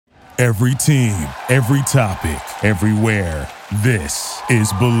Every team, every topic, everywhere. This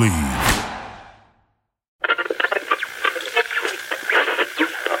is Believe.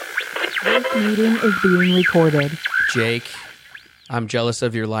 This meeting is being recorded. Jake, I'm jealous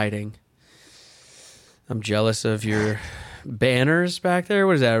of your lighting. I'm jealous of your banners back there.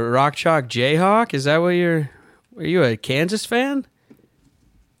 What is that? Rock Chalk Jayhawk? Is that what are you a Kansas fan?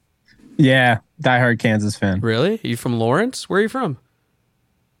 Yeah, diehard Kansas fan. Really? Are you from Lawrence? Where are you from?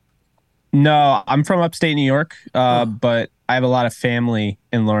 No, I'm from upstate New York, but I have a lot of family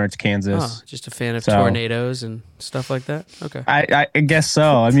in Lawrence, Kansas. Oh, just a fan of tornadoes and stuff like that? Okay. I guess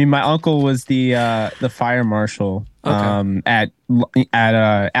so. I mean, my uncle was the fire marshal at Allen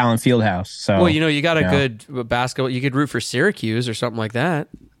Fieldhouse. So, well, you got a good basketball. You could root for Syracuse or something like that.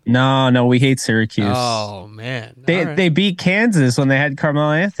 No, we hate Syracuse. Oh, man. They beat Kansas when they had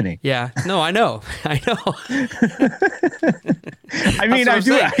Carmelo Anthony. Yeah. No, I know. I mean, I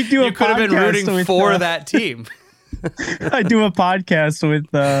do a podcast. You could have been rooting for that team. I do a podcast with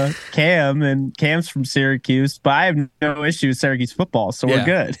Cam, and Cam's from Syracuse, but I have no issue with Syracuse football, so we're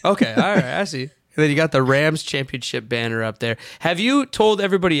good. Okay, all right, I see. And then you got the Rams championship banner up there. Have you told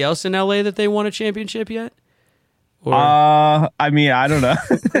everybody else in LA that they won a championship yet? Or... I mean, I don't know.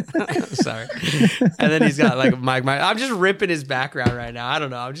 Sorry. And then he's got like Mike. I'm just ripping his background right now. I don't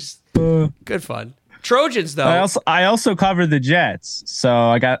know. I'm just good fun. Trojans, though. I also cover the Jets, so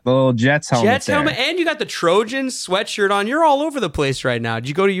I got the little Jets helmet. And you got the Trojans sweatshirt on. You're all over the place right now. Did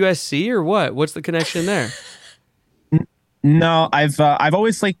you go to USC or what? What's the connection there? No, I've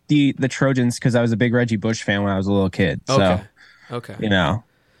always liked the Trojans because I was a big Reggie Bush fan when I was a little kid. So, okay.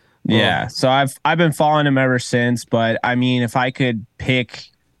 Yeah. So I've been following him ever since. But I mean, if I could pick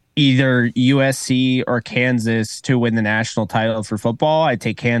either USC or Kansas to win the national title for football, I'd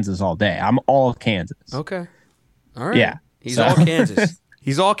take Kansas all day. I'm all Kansas. Okay. All right. Yeah. He's all Kansas.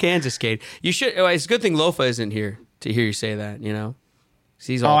 He's all Kansas, Cade. You should. It's a good thing Lofa isn't here to hear you say that.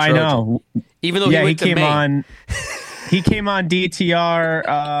 He's all. I know. Even though he came on. He came on DTR.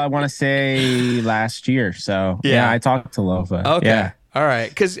 I want to say last year. So yeah, I talked to Lofa. Okay. Yeah. All right,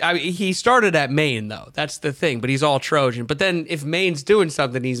 because he started at Maine, though. That's the thing, but he's all Trojan. But then if Maine's doing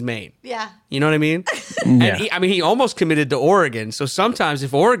something, he's Maine. Yeah. You know what I mean? Yeah. And he almost committed to Oregon. So sometimes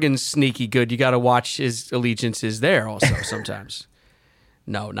if Oregon's sneaky good, you got to watch his allegiances there also sometimes.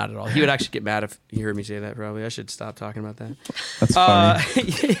 No, not at all. He would actually get mad if he heard me say that, probably. I should stop talking about that. That's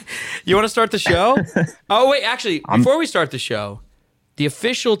funny. You want to start the show? Oh, wait, actually, before we start the show, the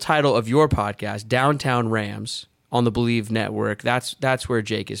official title of your podcast, Downtown Rams, on the Believe Network. That's where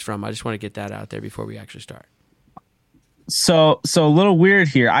Jake is from. I just want to get that out there before we actually start. So a little weird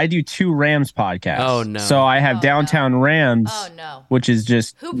here. I do 2 Rams podcasts. Oh no! So I have Downtown Rams. Oh no! Which is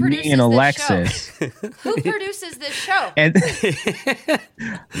just who produces me and Alexis. Who produces this show? And God damn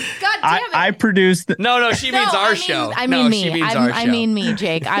it! I produced. No, she means our show. I mean me. I mean me,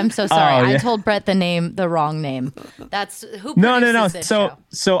 Jake. I'm so sorry. I told Brett the wrong name. That's who. Produces This show?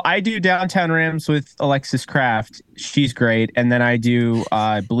 So I do Downtown Rams with Alexis Kraft. She's great, and then I do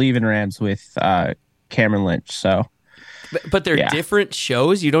Believe in Rams with Cameron Lynch. So. But they're different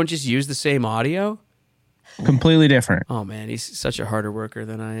shows? You don't just use the same audio? Completely different. Oh, man. He's such a harder worker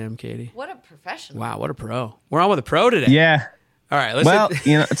than I am, Katie. What a professional. Wow, what a pro. We're on with a pro today. Yeah. All right.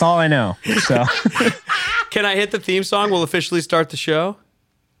 It's all I know. So, can I hit the theme song? We'll officially start the show.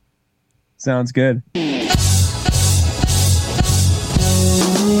 Sounds good.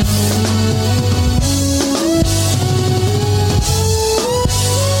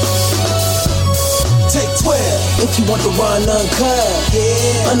 If you want to run uncut,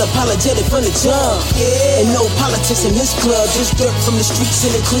 unapologetic from the jump, and no politics in this club, just dirt from the streets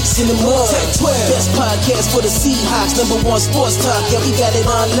and the creeks in the mud. Tech 12, best podcast for the Seahawks, #1 sports talk, yeah, we got it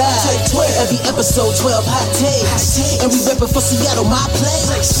on live. Tech 12, every episode 12 hot takes, and we reppin' for Seattle, my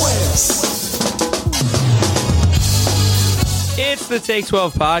place. It's the Take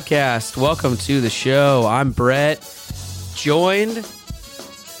 12 podcast. Welcome to the show. I'm Brett, joined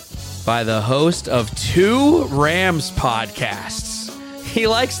by the host of 2 Rams podcasts. He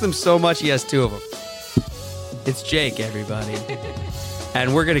likes them so much, he has 2 of them. It's Jake, everybody.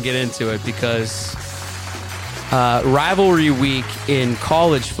 And we're going to get into it because rivalry week in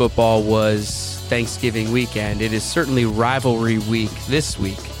college football was Thanksgiving weekend. It is certainly rivalry week this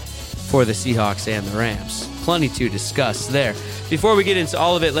week for the Seahawks and the Rams. Plenty to discuss there. Before we get into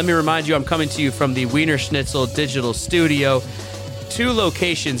all of it, let me remind you I'm coming to you from the Wiener Schnitzel Digital Studio. 2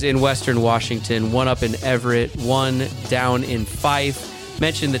 locations in Western Washington, one up in Everett, one down in Fife.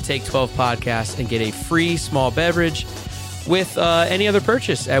 Mention the Take 12 podcast and get a free small beverage with any other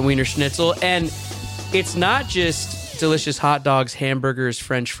purchase at Wiener Schnitzel. And it's not just delicious hot dogs, hamburgers,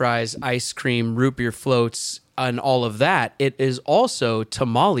 French fries, ice cream, root beer floats, and all of that, it is also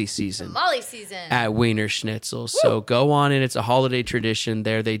tamale season. Tamale season. At Wiener Schnitzel. So go on in. It's a holiday tradition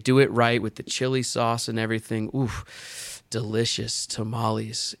there. They do it right with the chili sauce and everything. Ooh, delicious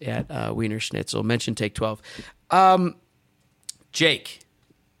tamales at Wiener Schnitzel. Mention Take 12. Jake,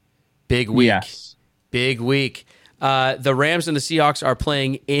 big week. Yes. Big week. The Rams and the Seahawks are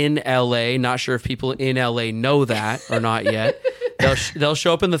playing in LA. Not sure if people in LA know that or not yet. They'll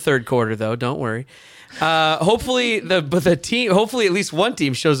show up in the third quarter, though. Don't worry. Hopefully hopefully at least one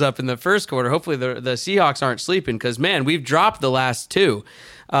team shows up in the first quarter. Hopefully the Seahawks aren't sleeping because, man, we've dropped the last two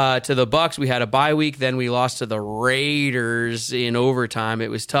to the Bucs. We had a bye week, then we lost to the Raiders in overtime. It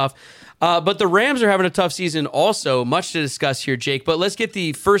was tough. But the Rams are having a tough season also. Much to discuss here, Jake. But let's get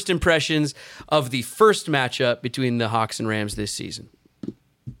the first impressions of the first matchup between the Hawks and Rams this season.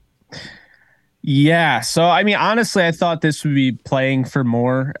 Yeah. So, I mean, honestly, I thought this would be playing for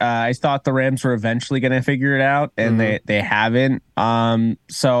more. I thought the Rams were eventually going to figure it out, and they haven't.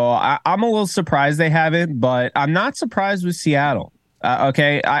 So I'm a little surprised they haven't, but I'm not surprised with Seattle.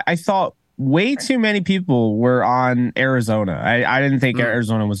 Okay. I thought way too many people were on Arizona. I didn't think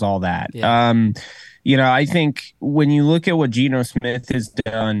Arizona was all that. Yeah. I think when you look at what Geno Smith has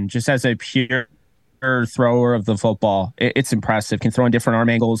done, just as a pure thrower of the football, it's impressive. Can throw in different arm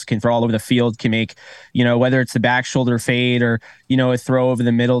angles, can throw all over the field, can make, whether it's the back shoulder fade or, a throw over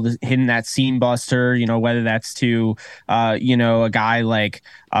the middle, hitting that seam buster, whether that's to, a guy like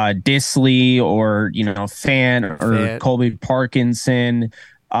Disley or, Fant or Colby Parkinson.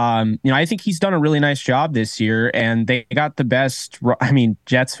 I think he's done a really nice job this year, and they got the best. I mean,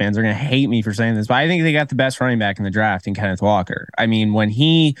 Jets fans are going to hate me for saying this, but I think they got the best running back in the draft in Kenneth Walker. I mean, when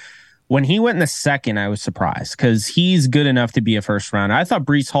he went in the second, I was surprised because he's good enough to be a first rounder. I thought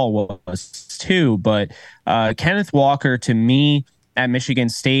Breece Hall was too, but Kenneth Walker, to me, at Michigan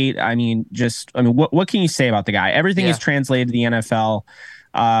State, what can you say about the guy? Everything is translated to the NFL.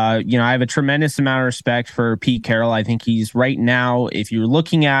 I have a tremendous amount of respect for Pete Carroll. I think he's right now, if you're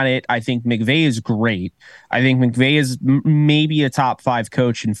looking at it, I think McVay is great. I think McVay is maybe a top 5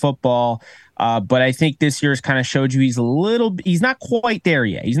 coach in football. But I think this year has kind of showed you he's not quite there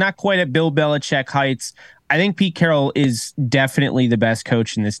yet. He's not quite at Bill Belichick heights. I think Pete Carroll is definitely the best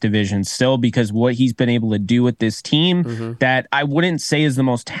coach in this division still because what he's been able to do with this team that I wouldn't say is the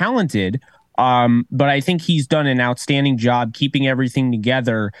most talented, but I think he's done an outstanding job keeping everything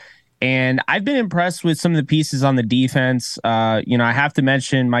together. And I've been impressed with some of the pieces on the defense. I have to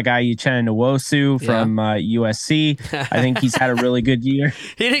mention my guy Uchenna Nwosu from USC. I think he's had a really good year.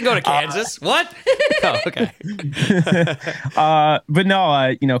 He didn't go to Kansas. What? Oh, okay. But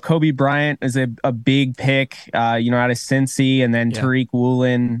no, Kobe Bryant is a big pick, out of Cincy, and then Tariq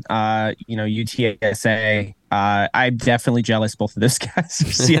Woolen, UTSA. I'm definitely jealous both of those guys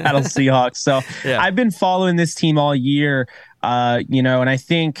are Seattle Seahawks. So I've been following this team all year. And I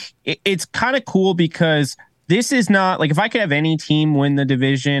think it's kind of cool because this is not like if I could have any team win the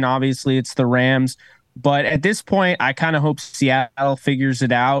division, obviously it's the Rams. But at this point, I kind of hope Seattle figures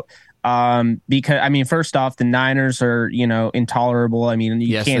it out. Because first off, the Niners are, intolerable. I mean,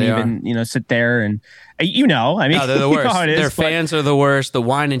 you can't even, sit there and, no, they're the worst. Their fans are the worst. The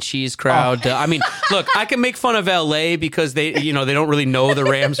wine and cheese crowd. Look, I can make fun of LA because they don't really know the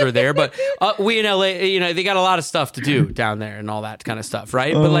Rams are there, but we in LA, they got a lot of stuff to do down there and all that kind of stuff.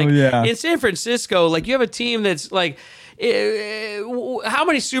 Right. But in San Francisco, you have a team that's like, how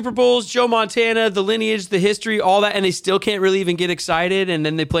many Super Bowls, Joe Montana, the lineage, the history, all that, and they still can't really even get excited. And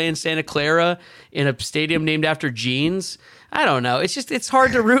then they play in Santa Clara in a stadium named after jeans. I don't know. It's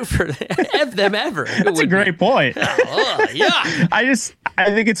hard to root for them ever. That's a great point. Yeah. I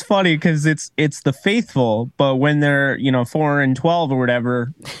think it's funny because it's the faithful, but when they're 4-12 or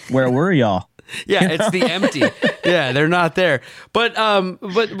whatever, where were y'all? Yeah, it's the empty. Yeah, they're not there. But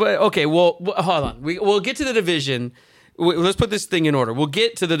okay. Well, hold on. We'll get to the division. Let's put this thing in order. We'll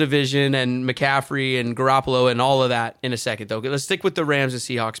get to the division and McCaffrey and Garoppolo and all of that in a second, though. Let's stick with the Rams and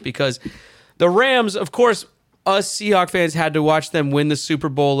Seahawks because the Rams, of course, us Seahawks fans had to watch them win the Super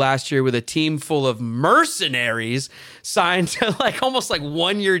Bowl last year with a team full of mercenaries signed to almost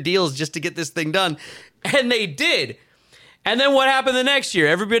 1-year deals just to get this thing done. And they did. And then what happened the next year?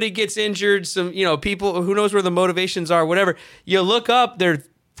 Everybody gets injured. Some, people, who knows where the motivations are, whatever. You look up, they're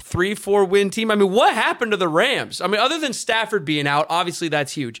 3-4 win team. What happened to the Rams? Other than Stafford being out, obviously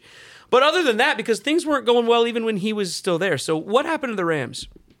that's huge. But other than that, because things weren't going well even when he was still there. So what happened to the Rams?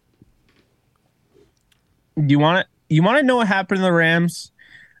 You want to know what happened to the Rams?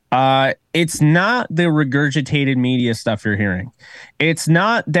 It's not the regurgitated media stuff you're hearing. It's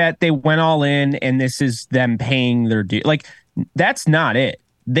not that they went all in and this is them paying their due. Like, that's not it.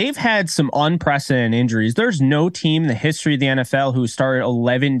 They've had some unprecedented injuries. There's no team in the history of the NFL who started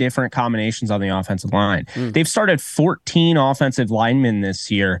 11 different combinations on the offensive line. They've started 14 offensive linemen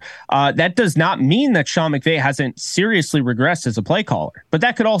this year. That does not mean that Sean McVay hasn't seriously regressed as a play caller, but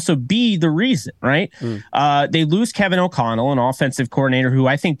that could also be the reason, right? They lose Kevin O'Connell, an offensive coordinator who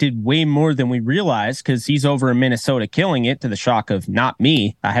I think did way more than we realized because he's over in Minnesota killing it to the shock of not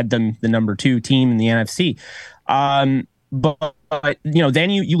me. I had them the number 2 team in the NFC. But then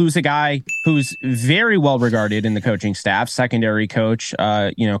you lose a guy who's very well regarded in the coaching staff, secondary coach,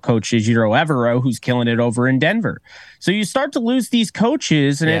 Coach Ejiro Evero, who's killing it over in Denver. So you start to lose these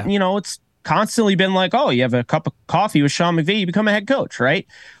coaches, and it's constantly been like, oh, you have a cup of coffee with Sean McVay, you become a head coach, right?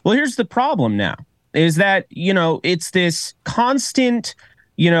 Well, here's the problem now, is that, it's this constant,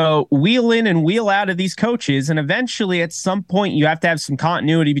 wheel in and wheel out of these coaches, and eventually at some point you have to have some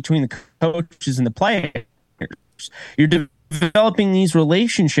continuity between the coaches and the players. You're developing these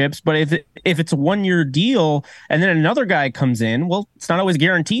relationships, but if it's a 1-year deal and then another guy comes in, well, it's not always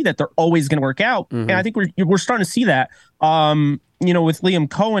guaranteed that they're always going to work out. And I think we're starting to see that, with Liam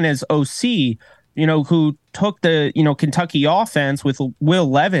Cohen as OC, who took the, Kentucky offense with Will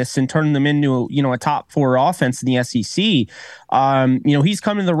Levis and turned them into, a top 4 offense in the SEC. He's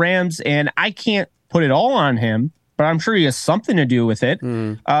coming to the Rams, and I can't put it all on him, but I'm sure he has something to do with it.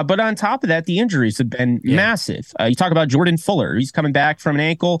 But on top of that, the injuries have been massive. You talk about Jordan Fuller. He's coming back from an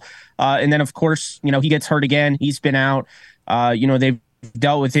ankle. And then, of course, he gets hurt again. He's been out. They've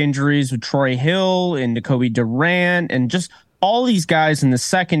dealt with injuries with Troy Hill and Jacoby Durant and just all these guys in the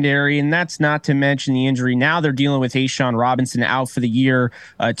secondary. And that's not to mention the injury. Now they're dealing with Ashawn Robinson out for the year,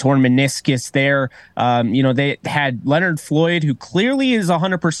 torn meniscus there. They had Leonard Floyd, who clearly is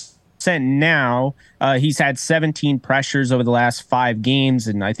 100% now. He's had 17 pressures over the last 5 games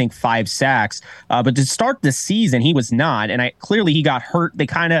and I think 5 sacks. But to start the season, he was not. And clearly he got hurt. They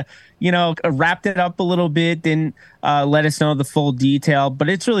kind of, wrapped it up a little bit, didn't let us know the full detail. But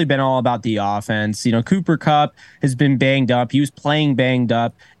it's really been all about the offense. Cooper Kupp has been banged up. He was playing banged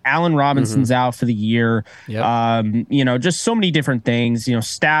up. Allen Robinson's out for the year. Yep. Just so many different things.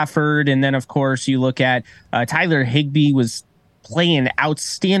 Stafford. And then, of course, you look at Tyler Higbee was playing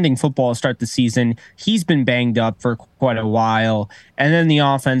outstanding football to start the season. He's been banged up for quite a while. And then the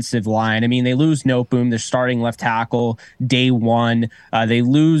offensive line. I mean, they lose Noteboom, their starting left tackle, day one. They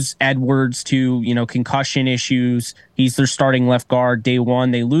lose Edwards to, concussion issues. He's their starting left guard, day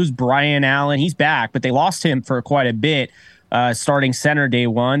one. They lose Brian Allen. He's back, but they lost him for quite a bit. Starting center day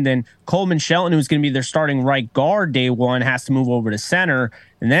one. Then Coleman Shelton, who's going to be their starting right guard day one, has to move over to center.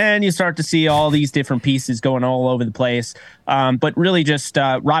 And then you start to see all these different pieces going all over the place. But really just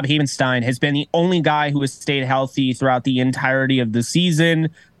Rob Havenstein has been the only guy who has stayed healthy throughout the entirety of the season.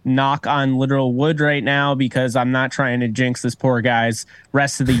 Knock on literal wood right now, because I'm not trying to jinx this poor guy's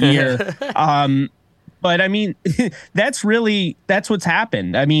rest of the year. But I mean, that's what's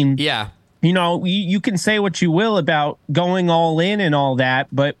happened. I mean, yeah. You can say what you will about going all in and all that,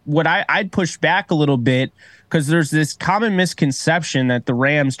 but what I'd push back a little bit, because there's this common misconception that the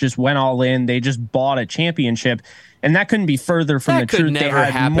Rams just went all in. They just bought a championship, and that couldn't be further from the truth. That could never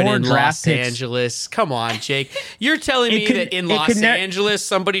happen in Los Angeles. Come on, Jake. You're telling me that in Los Angeles,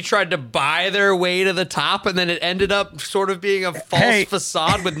 somebody tried to buy their way to the top, and then it ended up sort of being a false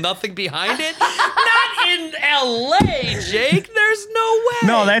facade with nothing behind it? Not in L.A., Jake. There's no way.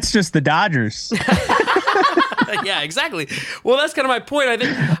 No, that's just the Dodgers. Yeah, exactly. Well, that's kind of my point. I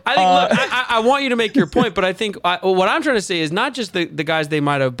think. Look, I want you to make your point, but I think what I'm trying to say is not just the guys they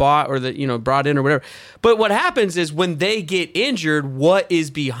might have bought or brought in or whatever, but what happens is when they get injured, what is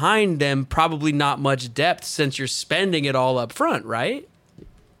behind them? Probably not much depth, since you're spending it all up front, right?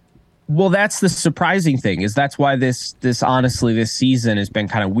 Well, that's the surprising thing, is that's why this honestly this season has been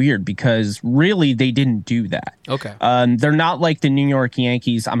kind of weird, because really they didn't do that. Okay. They're not like the New York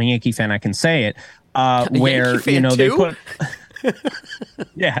Yankees. I'm a Yankee fan, I can say it. Where they put.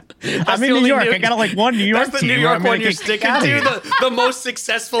 Yeah, I'm in New York. I got like one New York team. That's the New York one you're sticking to. The most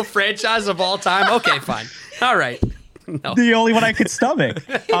successful franchise of all time. Okay, fine. All right. No. The only one I could stomach.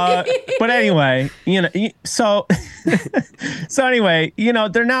 But anyway, so anyway,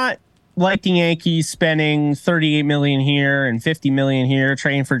 they're not. like the Yankees spending $38 million here and $50 million here,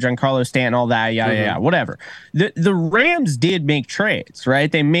 trading for Giancarlo Stanton, all that, yada, whatever. The Rams did make trades,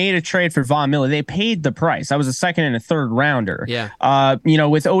 right? They made a trade for Von Miller. They paid the price. That was a second and a third rounder. Yeah.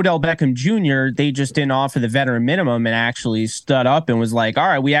 With Odell Beckham Jr., they just didn't offer the veteran minimum and actually stood up and was like, all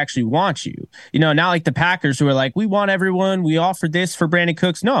right, we actually want you. Not like the Packers who are like, we want everyone. We offered this for Brandon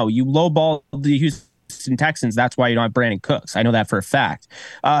Cooks. No, you lowballed the Houston Texans. That's why you don't have Brandon Cooks. I know that for a fact.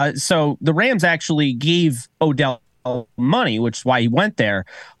 So the Rams actually gave Odell money, which is why he went there.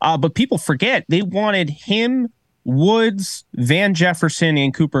 But people forget they wanted him, Woods, Van Jefferson,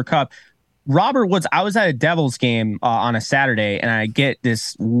 and Cooper Kupp. Robert Woods, I was at a Devils game on a Saturday, and I get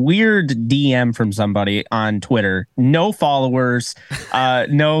this weird DM from somebody on Twitter. No followers,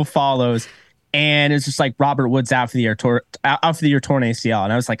 no follows. And it's just like Robert Woods out for the year, torn ACL.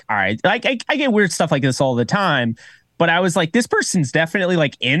 And I was like, all right, I get weird stuff like this all the time. But I was like, this person's definitely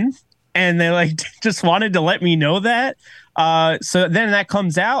like in. And they like just wanted to let me know that. So then that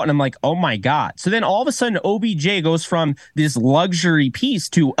comes out and I'm like, oh my God. So then all of a sudden OBJ goes from this luxury piece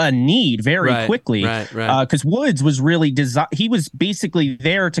to a need very quickly. Right. Because Woods was really he was basically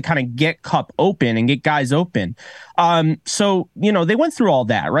there to kind of get Kupp open and get guys open. So, they went through all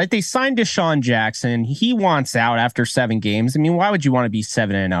that, right? They signed Deshaun Jackson. He wants out after 7 games. I mean, why would you want to be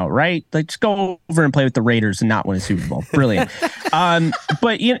 7-0, right? Like, just go over and play with the Raiders and not win a Super Bowl. Brilliant.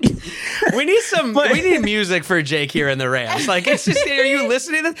 But we need music for Jake here in the Rams. Like, it's just, are you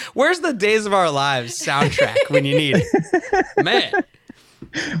listening to this? Where's the Days of Our Lives soundtrack when you need it? Man.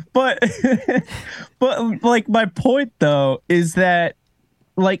 But like, my point though is that,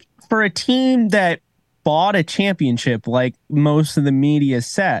 like, for a team that bought a championship, like most of the media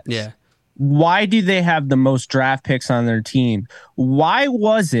says, why do they have the most draft picks on their team? Why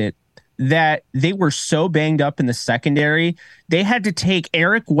was it that they were so banged up in the secondary, they had to take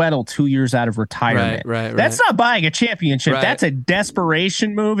Eric Weddle 2 years out of retirement? Right. That's not buying a championship. Right. That's a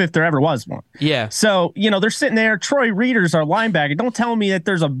desperation move if there ever was one. Yeah. So, they're sitting there. Troy Reader's our linebacker. Don't tell me that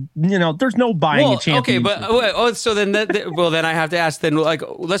there's there's no buying a championship. Okay, but so then then I have to ask then, like,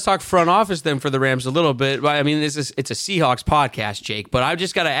 let's talk front office then for the Rams a little bit. I mean, it's a Seahawks podcast, Jake, but I've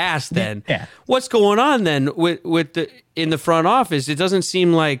just got to ask then, what's going on then with in the front office? It doesn't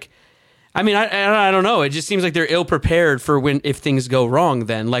seem like, I mean, I don't know. It just seems like they're ill prepared for if things go wrong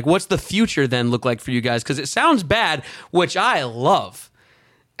then. Like, what's the future then look like for you guys? Because it sounds bad, which I love.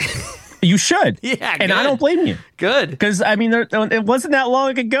 You should. Yeah, and I don't blame you. Good. Because, I mean, it wasn't that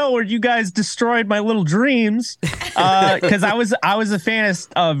long ago where you guys destroyed my little dreams. Because I was a fan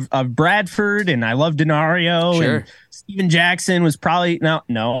of Bradford, and I loved Denario. Sure. And Steven Jackson was probably...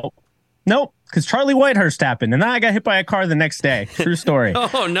 Nope. Because Charlie Whitehurst happened, and then I got hit by a car the next day. True story.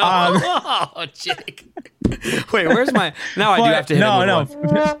 Oh, no. Jake. Wait, where's my... Now I do have to hit him with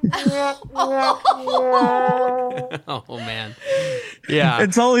one. Oh, man. Yeah.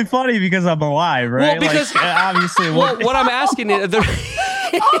 It's only funny because I'm alive, right? Well, because... Like, obviously... what I'm asking is...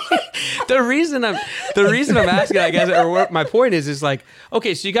 The reason I'm asking, I guess, or what my point is like,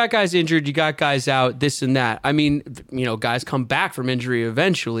 okay, so you got guys injured, you got guys out, this and that. I mean, guys come back from injury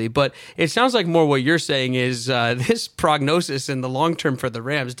eventually, but it sounds like more what you're saying is this prognosis in the long term for the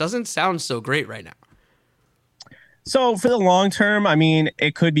Rams doesn't sound so great right now. So for the long term, I mean,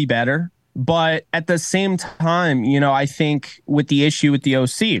 it could be better. But at the same time, I think with the issue with the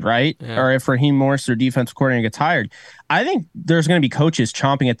OC, right? Yeah. Or if Raheem Morris, their defensive coordinator, gets hired, I think there's going to be coaches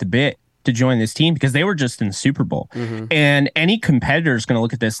chomping at the bit to join this team because they were just in the Super Bowl. Mm-hmm. And any competitor is going to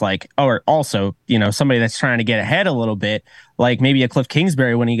look at this like, or also, somebody that's trying to get ahead a little bit, like maybe a Cliff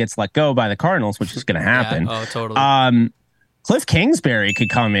Kingsbury when he gets let go by the Cardinals, which is going to happen. Yeah. Oh, totally. Cliff Kingsbury could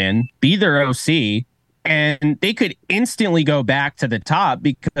come in, be their OC, and they could instantly go back to the top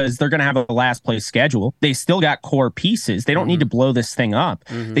because they're going to have a last place schedule. They still got core pieces. They don't need to blow this thing up.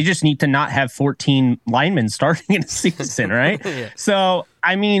 Mm-hmm. They just need to not have 14 linemen starting in a season, right? Yeah. So,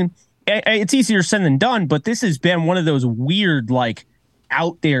 I mean, it's easier said than done, but this has been one of those weird, like,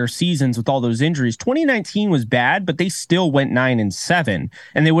 out there seasons with all those injuries. 2019 was bad, but they still went 9-7,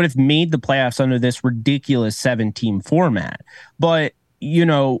 and they would have made the playoffs under this ridiculous 7-team format. But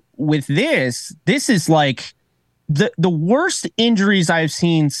with this is like the worst injuries I've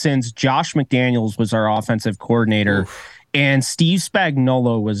seen since Josh McDaniels was our offensive coordinator. Oof. And Steve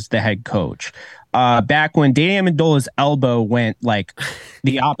Spagnuolo was the head coach. Back when Danny Amendola's elbow went like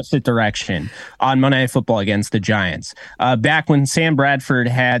the opposite direction on Monday Night Football against the Giants. Back when Sam Bradford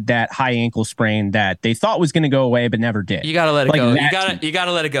had that high ankle sprain that they thought was going to go away but never did. You got to let it go. You got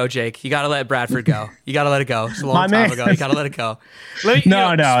to let it go, Jake. You got to let Bradford go. You got to let it go. It's a long time ago. You got to let it go.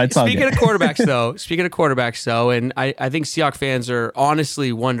 It's speaking of quarterbacks though, and I think Seahawks fans are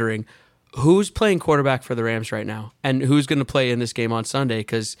honestly wondering, Who's playing quarterback for the Rams right now, and who's going to play in this game on Sunday?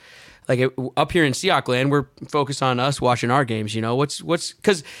 Because up here in Seahawk land, we're focused on us watching our games. What's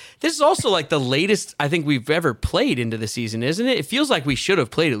because this is also like the latest I think we've ever played into the season, isn't it? It feels like we should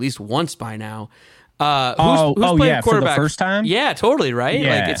have played at least once by now. Who's playing quarterback for the first time? Yeah, totally, right?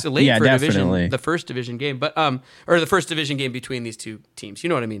 Yeah. Like it's late for definitely. the first division game, but or the first division game between these two teams. You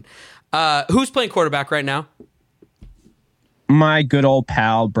know what I mean? Who's playing quarterback right now? My good old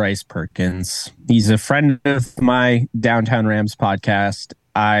pal, Bryce Perkins. He's a friend of my Downtown Rams podcast.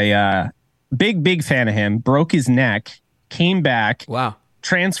 Big fan of him. Broke his neck, came back,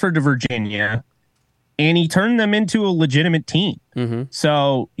 transferred to Virginia, and he turned them into a legitimate team. Mm-hmm.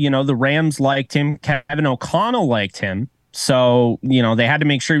 So, the Rams liked him. Kevin O'Connell liked him. So, they had to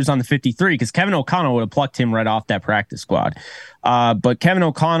make sure he was on the 53 because Kevin O'Connell would have plucked him right off that practice squad. But Kevin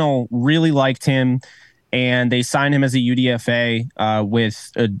O'Connell really liked him. And they signed him as a UDFA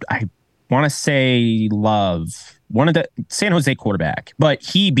with, I want to say, Love, one of the San Jose quarterback, but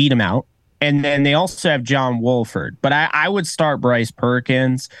he beat him out. And then they also have John Wolford. But I would start Bryce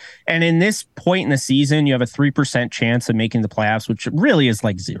Perkins. And in this point in the season, you have a 3% chance of making the playoffs, which really is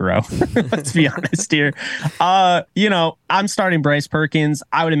like zero. Let's be honest here. I'm starting Bryce Perkins.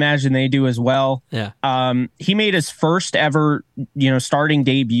 I would imagine they do as well. Yeah. He made his first ever, starting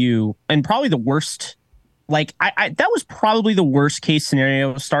debut and probably the worst. That was probably the worst case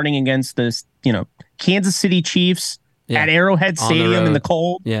scenario, starting against the, Kansas City Chiefs at Arrowhead Stadium in the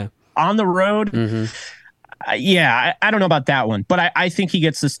cold. Yeah. On the road. Mm-hmm. I don't know about that one, but I think he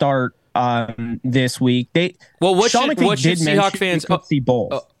gets to start this week. What should Seahawk fans see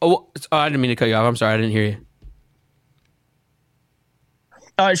both? I didn't mean to cut you off. I'm sorry, I didn't hear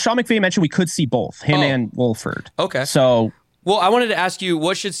you. Sean McVay mentioned we could see both him and Wolford. Okay. So. Well, I wanted to ask you,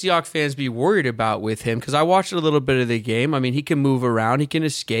 what should Seahawks fans be worried about with him? Because I watched a little bit of the game. I mean, he can move around. He can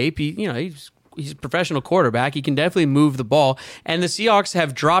escape. He's a professional quarterback. He can definitely move the ball. And the Seahawks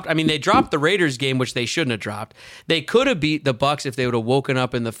have dropped. I mean, they dropped the Raiders game, which they shouldn't have dropped. They could have beat the Bucs if they would have woken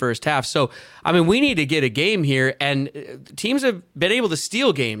up in the first half. So, I mean, we need to get a game here. And teams have been able to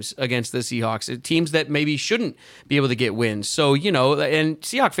steal games against the Seahawks. Teams that maybe shouldn't be able to get wins. So, and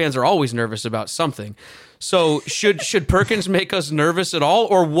Seahawks fans are always nervous about something. So should Perkins make us nervous at all,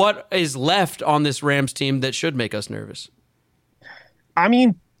 or what is left on this Rams team that should make us nervous? I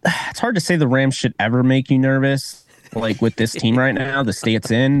mean, it's hard to say the Rams should ever make you nervous, like with this team right now, the state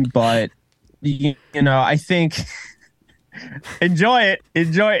it's in. But I think enjoy it.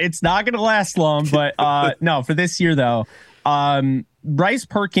 It's not going to last long, but no, for this year though. Bryce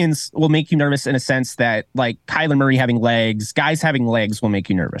Perkins will make you nervous in a sense that like Kyler Murray having legs, guys having legs will make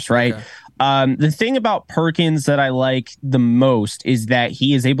you nervous, right? Okay. The thing about Perkins that I like the most is that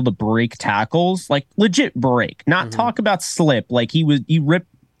he is able to break tackles, like legit break, not talk about slip. Like he ripped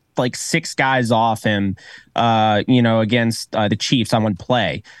like 6 guys off him, against the Chiefs on one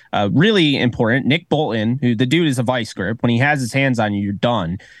play. Really important. Nick Bolton, who the dude is a vice grip. When he has his hands on you, you're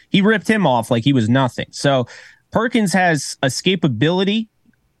done. He ripped him off like he was nothing. So Perkins has escapability.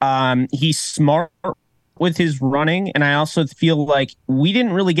 He's smart with his running, and I also feel like we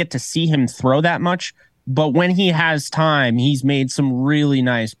didn't really get to see him throw that much, but when he has time, he's made some really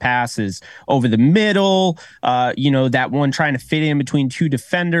nice passes over the middle, that one trying to fit in between 2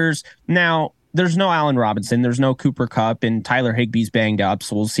 defenders. Now, there's no Allen Robinson, there's no Cooper Kupp, and Tyler Higbee's banged up,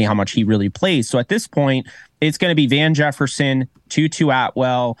 so we'll see how much he really plays. So at this point, it's going to be Van Jefferson, Tutu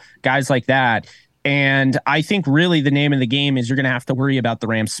Atwell, guys like that. And I think really the name of the game is you're going to have to worry about the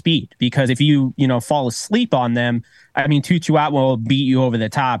Rams' speed, because if you fall asleep on them, I mean, Tutu Atwell will beat you over the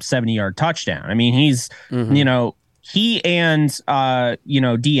top 70-yard touchdown. I mean, he's, he and, D.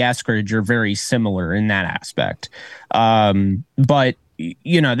 Eskridge are very similar in that aspect. But,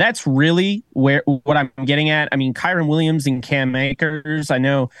 that's really what I'm getting at. I mean, Kyren Williams and Cam Akers, I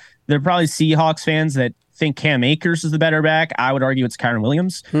know there are probably Seahawks fans that think Cam Akers is the better back. I would argue it's Kyren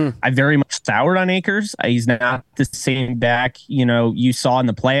Williams. I very much soured on Akers. He's not the same back, you saw in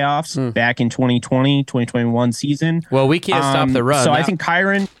the playoffs back in 2020, 2021 season. Well, we can't stop the run. So I think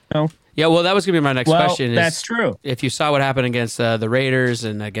Kyren, Yeah, well, that was going to be my next question. That's true. If you saw what happened against the Raiders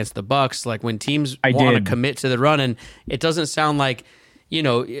and against the Bucs, like when teams want to commit to the run, and it doesn't sound like,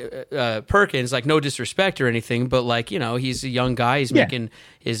 Perkins, like no disrespect or anything, but like, he's a young guy. He's making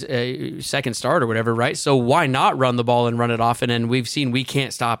his second start or whatever, right? So why not run the ball and run it off? And then we've seen we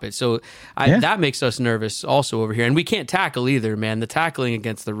can't stop it. So that makes us nervous also over here. And we can't tackle either, man. The tackling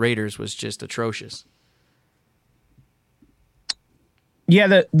against the Raiders was just atrocious.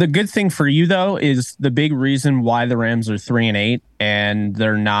 Yeah, the good thing for you, though, is the big reason why the Rams are 3-8 and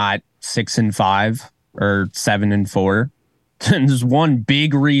they're not 6-5 or 7-4. there's one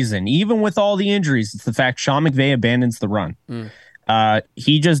big reason, even with all the injuries, it's the fact Sean McVay abandons the run.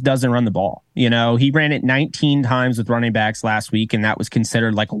 He just doesn't run the ball. He ran it 19 times with running backs last week, and that was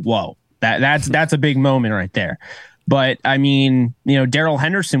considered like, whoa, that's a big moment right there. But I mean, Darrell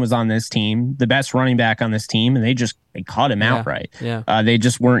Henderson was on this team, the best running back on this team, and they cut him outright. Yeah. They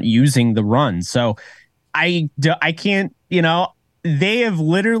just weren't using the run. So I can't, they have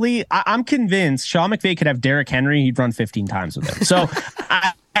literally, I'm convinced Sean McVay could have Derrick Henry. He'd run 15 times with him. So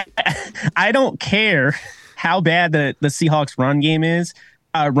I don't care how bad the Seahawks run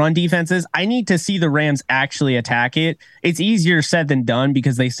defense is. I need to see the Rams actually attack it. It's easier said than done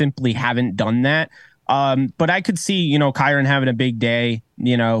because they simply haven't done that. But I could see, Kyron having a big day.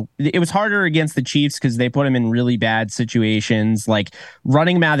 It was harder against the Chiefs because they put him in really bad situations, like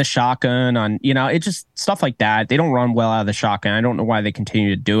running him out of the shotgun on, it just stuff like that. They don't run well out of the shotgun. I don't know why they continue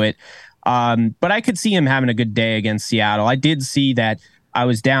to do it. But I could see him having a good day against Seattle. I did see that I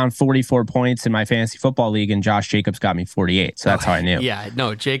was down 44 points in my fantasy football league, and Josh Jacobs got me 48. So that's how I knew. Yeah,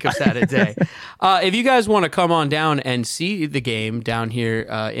 no, Jacobs had a day. If you guys want to come on down and see the game down here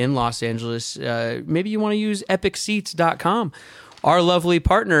in Los Angeles, maybe you want to use EpicSeats.com, our lovely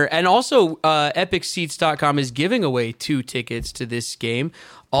partner. And also, EpicSeats.com is giving away 2 tickets to this game.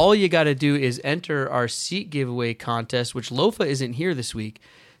 All you got to do is enter our seat giveaway contest, which Lofa isn't here this week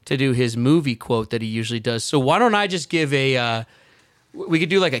to do his movie quote that he usually does. So why don't I just give we could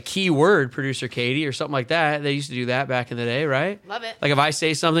do like a keyword, Producer Katie, or something like that. They used to do that back in the day, right? Love it. Like if I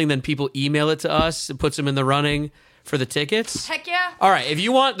say something, then people email it to us. It puts them in the running for the tickets. Heck yeah. All right. If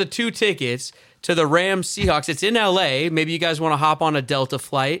you want the 2 tickets to the Rams Seahawks, it's in LA. Maybe you guys want to hop on a Delta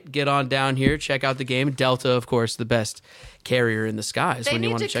flight, get on down here, check out the game. Delta, of course, the best carrier in the skies when you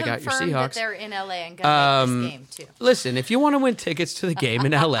want to check out your Seahawks. That they're in LA and gonna make this game too. Listen, if you want to win tickets to the game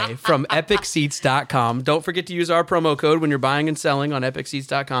in LA from EpicSeats.com, don't forget to use our promo code when you're buying and selling on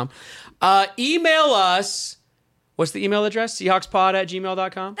EpicSeats.com. Email us. What's the email address?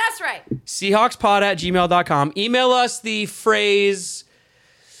 Seahawkspod@gmail.com? That's right. Seahawkspod@gmail.com. Email us the phrase,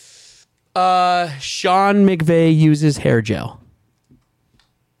 Sean McVay uses hair gel.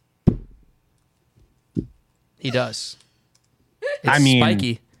 He does. It's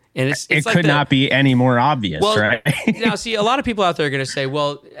spiky. And it's it like could not be any more obvious, right? Now, see, a lot of people out there are going to say,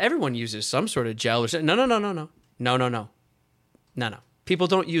 well, everyone uses some sort of gel or something. No. People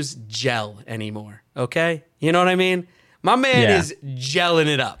don't use gel anymore, okay? You know what I mean? My man is gelling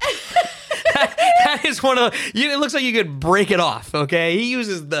it up. That is one of it looks like you could break it off, okay? He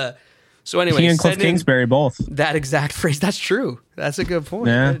uses the... So anyway, he and Cliff Kingsbury both. That exact phrase. That's true. That's a good point.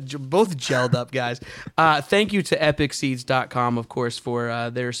 Yeah. Both gelled up guys. Thank you to EpicSeats.com, of course,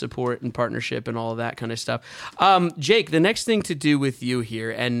 for their support and partnership and all of that kind of stuff. Jake, the next thing to do with you here,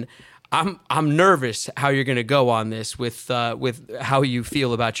 and I'm nervous how you're going to go on this with how you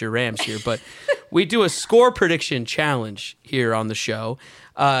feel about your Rams here, but we do a score prediction challenge here on the show.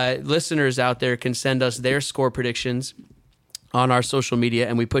 Listeners out there can send us their score predictions on our social media,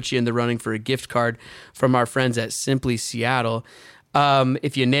 and we put you in the running for a gift card from our friends at Simply Seattle.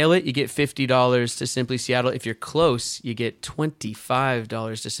 If you nail it, you get $50 to Simply Seattle. If you're close, you get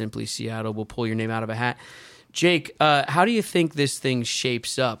 $25 to Simply Seattle. We'll pull your name out of a hat. Jake, how do you think this thing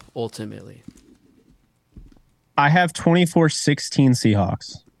shapes up ultimately? I have 24-16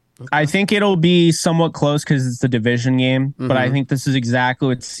 Seahawks. Okay. I think it'll be somewhat close because it's a division game, but I think this is exactly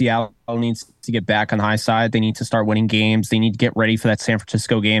what Seattle needs to get back on the high side. They need to start winning games. They need to get ready for that San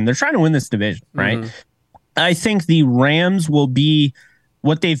Francisco game. They're trying to win this division, right? I think the Rams will be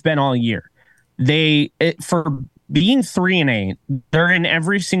what they've been all year. For being 3-8, they're in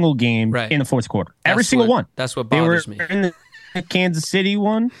every single game in the fourth quarter. Every single one. That's what bothers me. They were in the Kansas City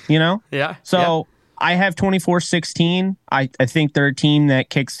one, Yeah. So I have 24-16. I think they're a team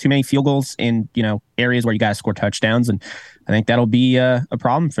that kicks too many field goals in, areas where you got to score touchdowns, and I think that'll be a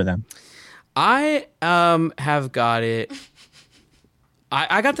problem for them. I have got it.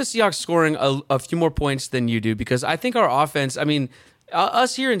 I got the Seahawks scoring a few more points than you do because I think our offense,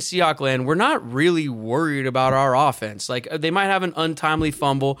 us here in Seahawk land, we're not really worried about our offense. Like, they might have an untimely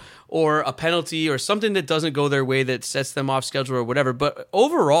fumble or a penalty or something that doesn't go their way that sets them off schedule or whatever. But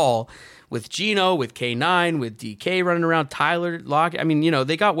overall, with Geno, with K9, with DK running around, Tyler Lockett,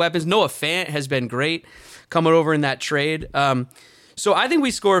 they got weapons. Noah Fant has been great coming over in that trade. So I think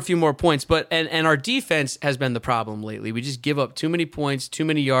we score a few more points, but and our defense has been the problem lately. We just give up too many points, too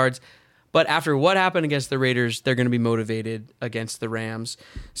many yards. But after what happened against the Raiders, they're going to be motivated against the Rams.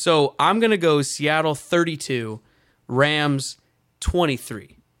 So I'm going to go Seattle 32, Rams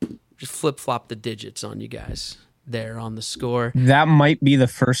 23. Just flip-flop the digits on you guys there on the score. That might be the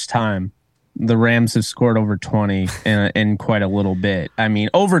first time The Rams have scored over 20 in quite a little bit. I mean,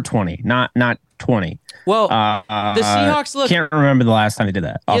 over 20, not 20. Well, the Seahawks can't remember the last time they did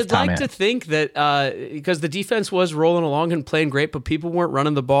that. You'd like to think that because the defense was rolling along and playing great, but people weren't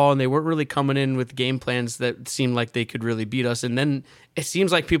running the ball and they weren't really coming in with game plans that seemed like they could really beat us. And then it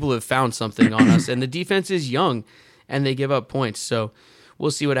seems like people have found something on us, and the defense is young and they give up points. So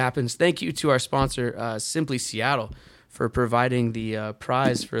we'll see what happens. Thank you to our sponsor, Simply Seattle, for providing the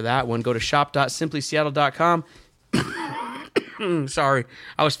prize for that one. Go to shop.simplyseattle.com. Sorry,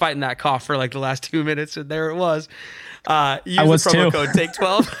 I was fighting that cough for like the last 2 minutes, and there it was. Use the promo code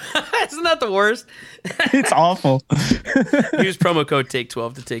TAKE12. Isn't that the worst? It's awful. Use promo code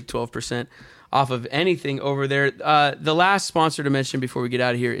TAKE12 to take 12% off of anything over there. The last sponsor to mention before we get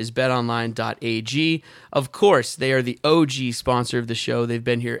out of here is betonline.ag. Of course, they are the OG sponsor of the show. They've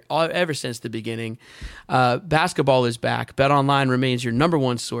been here ever since the beginning. Basketball is back. BetOnline remains your number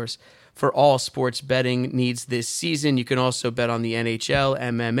one source for all sports betting needs this season. You can also bet on the NHL,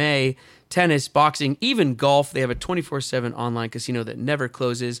 MMA, tennis, boxing, even golf. They have a 24/7 online casino that never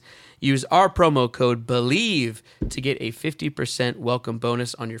closes. Use our promo code BELIEVE to get a 50% welcome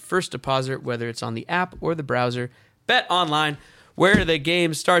bonus on your first deposit, whether it's on the app or the browser. Bet online, where the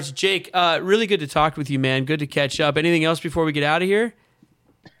game starts. Jake, really good to talk with you, man. Good to catch up. Anything else before we get out of here?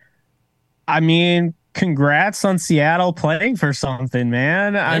 I mean, congrats on Seattle playing for something,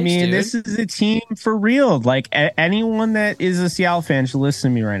 man. Thanks, I mean, dude. This is a team for real. Like, anyone that is a Seattle fan should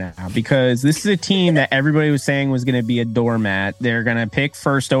listen to me right now, because this is a team that everybody was saying was going to be a doormat. They're going to pick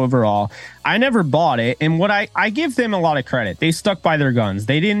first overall. I never bought it. And what I give them a lot of credit. They stuck by their guns.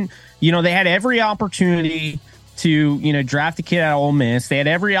 They didn't, they had every opportunity to, draft a kid out of Ole Miss. They had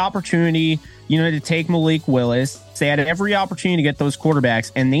every opportunity, to take Malik Willis. They had every opportunity to get those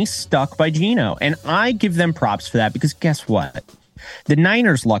quarterbacks, and they stuck by Geno. And I give them props for that, because guess what? The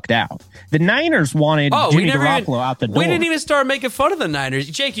Niners lucked out. The Niners wanted Jimmy Garoppolo out the door. We didn't even start making fun of the Niners.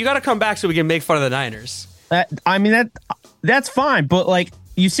 Jake, you got to come back so we can make fun of the Niners. That's fine, but like,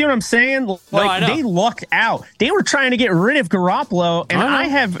 you see what I'm saying? Like, they lucked out. They were trying to get rid of Garoppolo, and I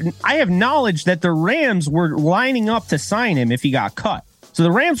have knowledge that the Rams were lining up to sign him if he got cut. So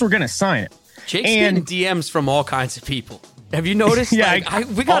the Rams were going to sign him. Jake's getting DMs from all kinds of people. Have you noticed? Yeah,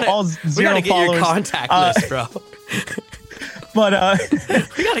 we gotta get your contact list, bro. But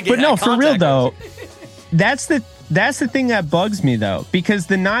we gotta get. But no, for real though, that's the thing that bugs me though, because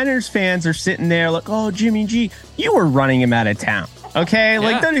the Niners fans are sitting there like, oh, Jimmy G, you were running him out of town. Okay,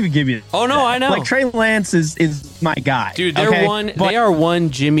 like, don't even give you. Oh no, I know. Like, Trey Lance is my guy, dude. They are one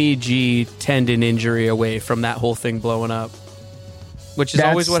Jimmy G tendon injury away from that whole thing blowing up. Which is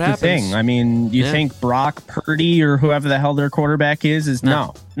always what happens. Thing. I mean, you think Brock Purdy or whoever the hell their quarterback is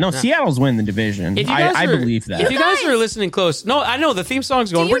no. Seattle's winning the division. I believe that. If you guys are listening close, no, I know the theme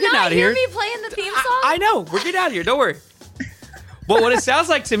song's going. We're getting out of here. Do you not hear me playing the theme song? I know. We're getting out of here. Don't worry. But what it sounds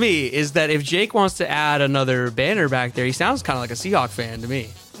like to me is that if Jake wants to add another banner back there, he sounds kind of like a Seahawk fan to me.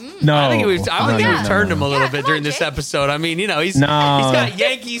 No, I think we've turned him a little bit during this episode. I mean, he's got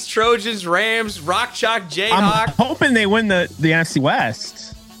Yankees, Trojans, Rams, Rock Chalk, Jayhawk. I'm hoping they win the NFC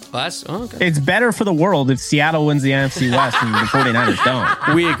West. Okay. It's better for the world if Seattle wins the NFC West and the 49ers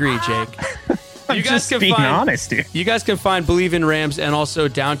don't. We agree, Jake. You guys can being honest, dude. You guys can find Believe in Rams and also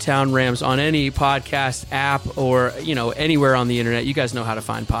Downtown Rams on any podcast app or anywhere on the internet. You guys know how to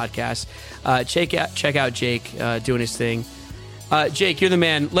find podcasts. Check out Jake doing his thing. Jake, you're the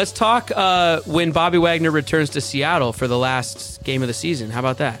man. Let's talk when Bobby Wagner returns to Seattle for the last game of the season. How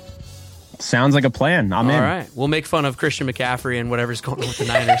about that? Sounds like a plan. I'm in. All right. We'll make fun of Christian McCaffrey and whatever's going on with the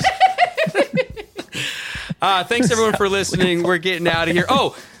Niners. Thanks, everyone, for listening. We're getting out of here.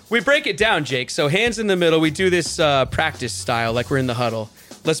 Oh, we break it down, Jake. So hands in the middle. We do this practice style like we're in the huddle.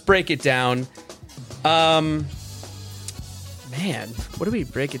 Let's break it down. Man, what do we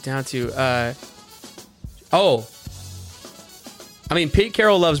break it down to? Pete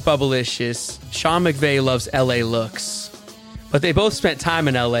Carroll loves Bubblicious. Sean McVay loves LA Looks. But they both spent time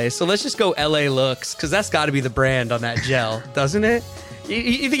in LA, so let's just go LA Looks, because that's got to be the brand on that gel, doesn't it?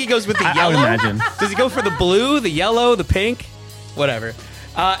 You think he goes with the yellow? I would imagine. Does he go for the blue, the yellow, the pink? Whatever.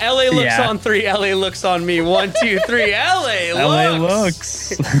 LA Looks on 3, LA Looks on me. 1, 2, 3, LA Looks. LA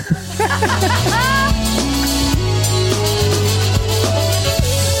Looks.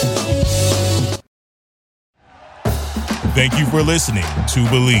 Thank you for listening to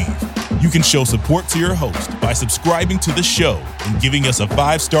Believe. You can show support to your host by subscribing to the show and giving us a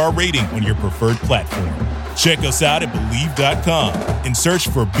 5-star rating on your preferred platform. Check us out at Believe.com and search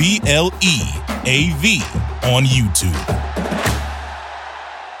for BLEAV on YouTube.